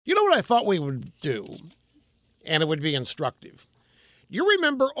what I thought we would do, and it would be instructive. You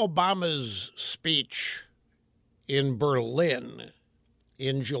remember Obama's speech in Berlin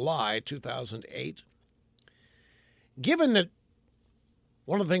in July 2008? Given that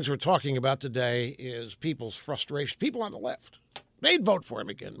one of the things we're talking about today is people's frustration, people on the left, they'd vote for him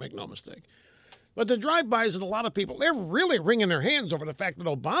again, make no mistake. But the drive-bys and a lot of people, they're really wringing their hands over the fact that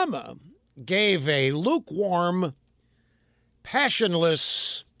Obama gave a lukewarm,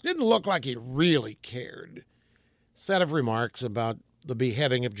 passionless, didn't look like he really cared, set of remarks about the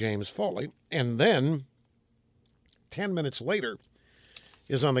beheading of James Foley. And then, 10 minutes later,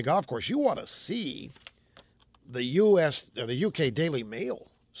 is on the golf course. You ought to see the UK Daily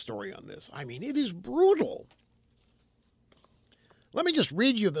Mail story on this. I mean, it is brutal. Let me just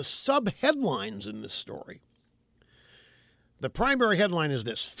read you the sub-headlines in this story. The primary headline is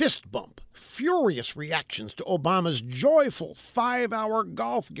this: fist bump, furious reactions to Obama's joyful 5-hour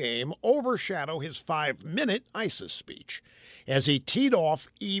golf game overshadow his 5-minute ISIS speech as he teed off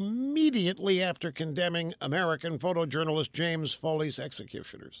immediately after condemning American photojournalist James Foley's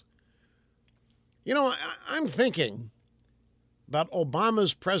executioners. You know, I'm thinking about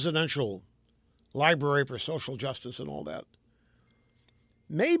Obama's presidential library for social justice and all that.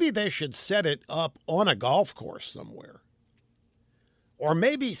 Maybe they should set it up on a golf course somewhere. Or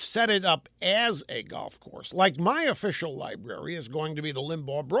maybe set it up as a golf course. Like my official library is going to be the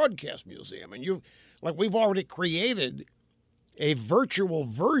Limbaugh Broadcast Museum. And we've already created a virtual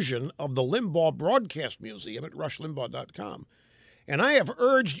version of the Limbaugh Broadcast Museum at rushlimbaugh.com. And I have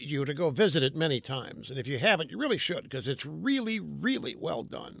urged you to go visit it many times. And if you haven't, you really should, because it's really, really well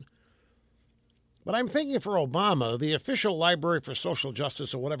done. But I'm thinking for Obama, the official library for social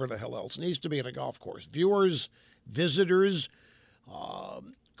justice or whatever the hell else needs to be at a golf course. Viewers, visitors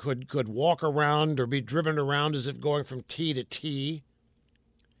could walk around or be driven around as if going from tee to tee.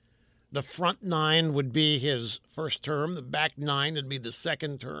 The front 9 would be his first term. The back 9 would be the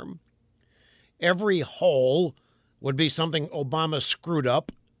second term. Every hole would be something Obama screwed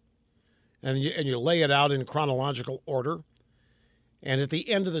up, and you lay it out in chronological order. And at the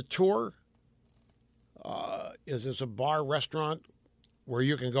end of the tour, is this a bar restaurant where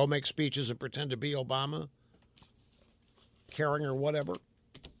you can go make speeches and pretend to be Obama, caring or whatever.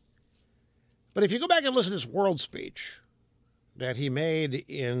 But if you go back and listen to this world speech that he made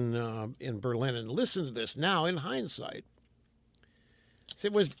in Berlin, and listen to this now in hindsight,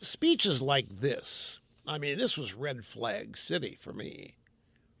 it was speeches like this. I mean, this was red flag city for me.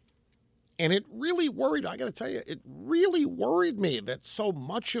 And it really worried, I got to tell you, it really worried me that so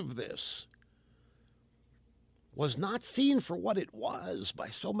much of this was not seen for what it was by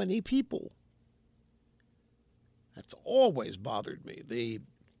so many people. That's always bothered me,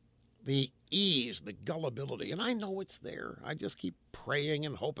 the ease, the gullibility, and I know it's there. I just keep praying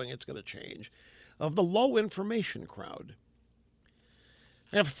and hoping it's going to change, of the low information crowd.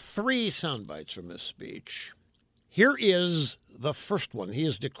 I have 3 sound bites from this speech. Here is the first one. He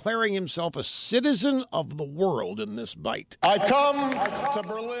is declaring himself a citizen of the world in this bite. I come to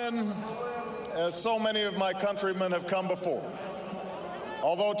Berlin as so many of my countrymen have come before.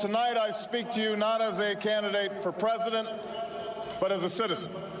 Although tonight I speak to you not as a candidate for president, but as a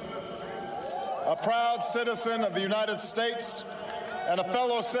citizen. A proud citizen of the United States and a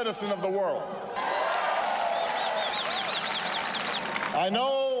fellow citizen of the world. I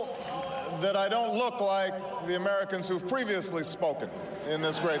know that I don't look like the Americans who've previously spoken in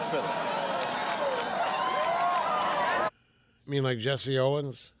this great city. You mean like Jesse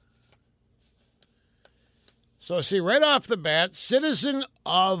Owens? So see, right off the bat, citizen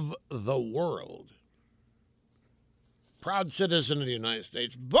of the world. Proud citizen of the United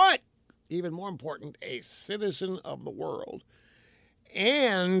States, but even more important, a citizen of the world.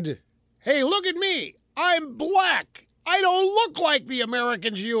 And, hey, look at me. I'm black. I don't look like the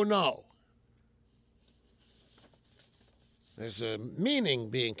Americans you know. There's a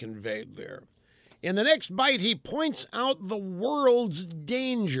meaning being conveyed there. In the next bite, he points out the world's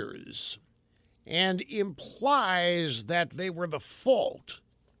dangers and implies that they were the fault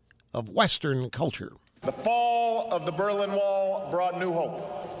of Western culture. The fall of the Berlin Wall brought new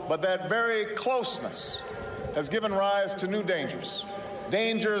hope, but that very closeness has given rise to new dangers.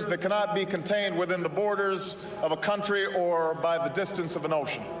 Dangers that cannot be contained within the borders of a country or by the distance of an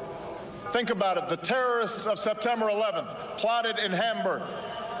ocean. Think about it. The terrorists of September 11th plotted in Hamburg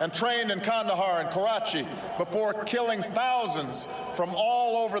and trained in Kandahar and Karachi before killing thousands from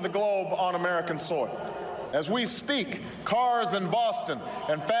all over the globe on American soil. As we speak, cars in Boston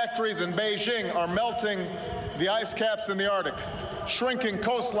and factories in Beijing are melting the ice caps in the Arctic, shrinking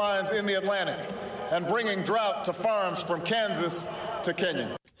coastlines in the Atlantic, and bringing drought to farms from Kansas to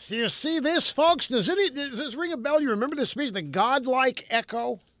Kenya. So you see this, folks? Does this ring a bell? You remember this speech, the godlike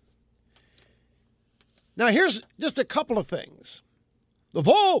echo? Now, here's just a couple of things. The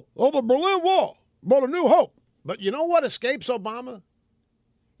fall of the Berlin Wall brought a new hope. But you know what escapes Obama?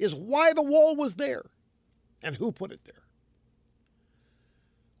 Is why the wall was there and who put it there.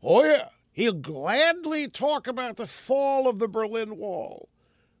 Oh, yeah, he'll gladly talk about the fall of the Berlin Wall.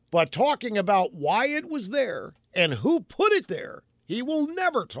 But talking about why it was there and who put it there, he will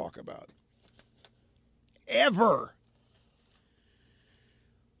never talk about. Ever.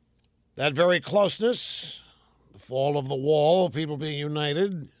 That very closeness, the fall of the wall, people being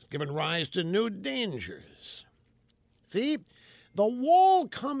united, has given rise to new dangers. See, the wall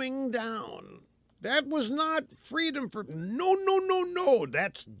coming down, that was not freedom for... No.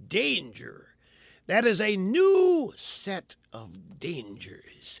 That's danger. That is a new set of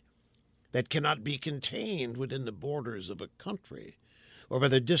dangers that cannot be contained within the borders of a country or by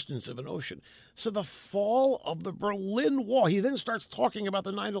the distance of an ocean. So the fall of the Berlin Wall, he then starts talking about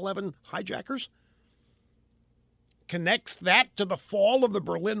the 9/11 hijackers, connects that to the fall of the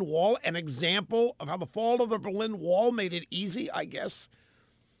Berlin Wall, an example of how the fall of the Berlin Wall made it easy, I guess,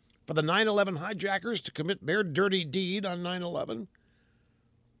 for the 9/11 hijackers to commit their dirty deed on 9/11.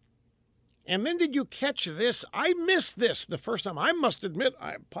 And then did you catch this? I missed this the first time. I must admit,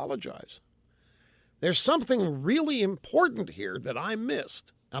 I apologize. There's something really important here that I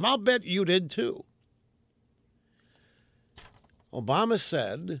missed, and I'll bet you did too. Obama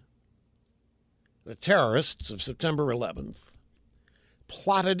said the terrorists of September 11th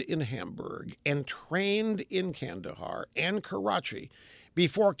plotted in Hamburg and trained in Kandahar and Karachi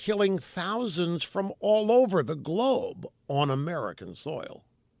before killing thousands from all over the globe on American soil.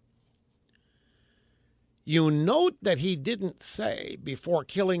 You note that he didn't say before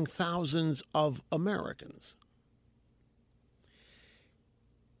killing thousands of Americans.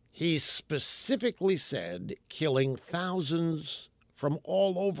 He specifically said killing thousands from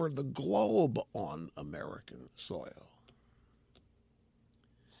all over the globe on American soil.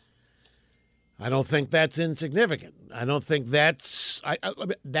 I don't think that's insignificant. I don't think that's...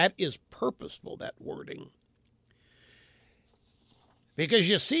 that is purposeful, that wording. Because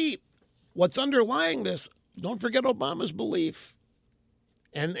you see... what's underlying this, don't forget Obama's belief,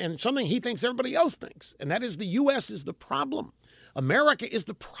 and something he thinks everybody else thinks, and that is the U.S. is the problem. America is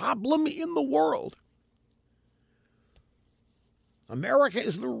the problem in the world. America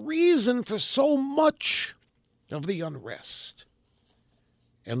is the reason for so much of the unrest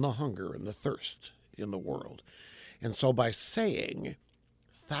and the hunger and the thirst in the world. And so by saying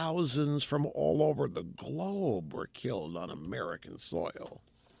thousands from all over the globe were killed on American soil,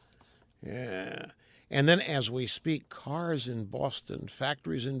 yeah. And then as we speak, cars in Boston,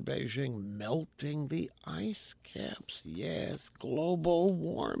 factories in Beijing, melting the ice caps. Yes, global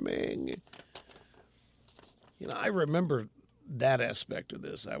warming. You know, I remember that aspect of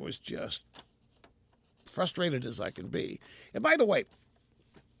this. I was just frustrated as I could be. And by the way,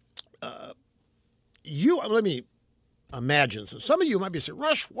 let me imagine. So some of you might be saying,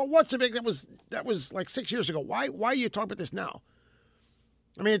 Rush, well, what's the big... That was like 6 years ago. Why are you talking about this now?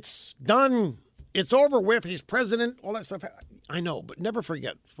 I mean, it's done. It's over with. He's president, all that stuff. I know, but never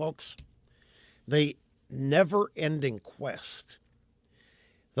forget, folks, the never-ending quest,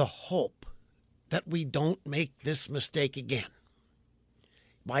 the hope that we don't make this mistake again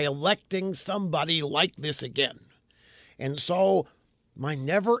by electing somebody like this again. And so my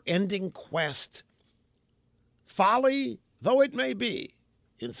never-ending quest, folly though it may be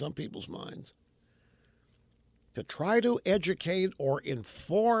in some people's minds, to try to educate or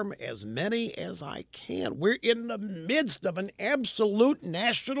inform as many as I can. We're in the midst of an absolute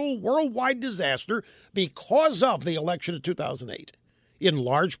national worldwide disaster because of the election of 2008, in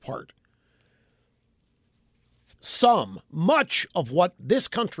large part. Much of what this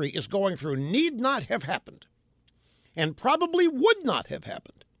country is going through need not have happened, and probably would not have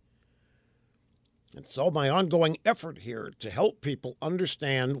happened. And so my ongoing effort here to help people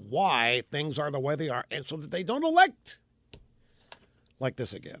understand why things are the way they are, and so that they don't elect like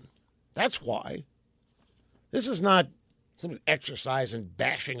this again. That's why. This is not some exercise in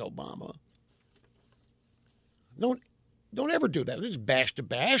bashing Obama. Don't ever do that. Just bash to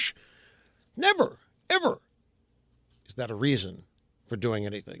bash. Never, ever is that a reason for doing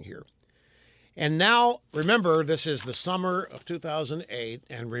anything here. And now, remember, this is the summer of 2008,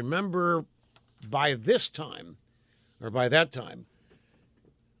 and remember, by that time,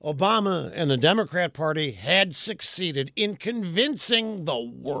 Obama and the Democrat Party had succeeded in convincing the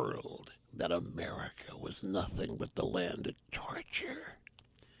world that America was nothing but the land of torture.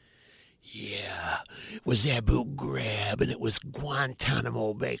 Yeah, it was Abu Ghraib, and it was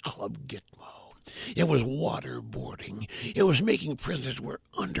Guantanamo Bay Club Gitmo. It was waterboarding. It was making prisoners wear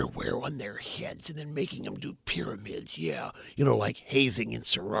underwear on their heads and then making them do pyramids, yeah. Like hazing in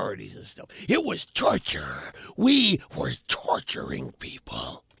sororities and stuff. It was torture. We were torturing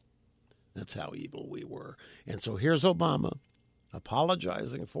people. That's how evil we were. And so here's Obama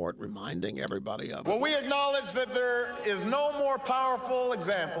apologizing for it, reminding everybody of it. Well, we acknowledge that there is no more powerful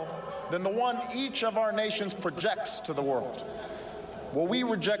example than the one each of our nations projects to the world. Will we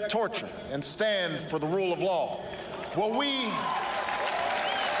reject torture and stand for the rule of law? Will we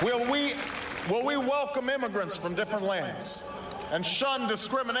welcome immigrants from different lands and shun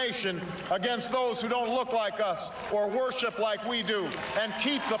discrimination against those who don't look like us or worship like we do, and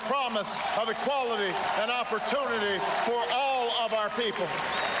keep the promise of equality and opportunity for all of our people?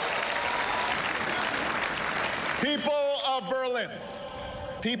 People of Berlin,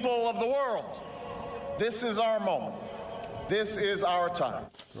 people of the world, this is our moment. This is our time.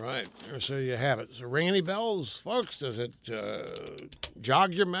 Right. So you have it. So ring any bells, folks? Does it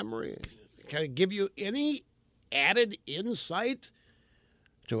jog your memory? Can it give you any added insight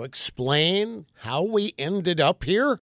to explain how we ended up here?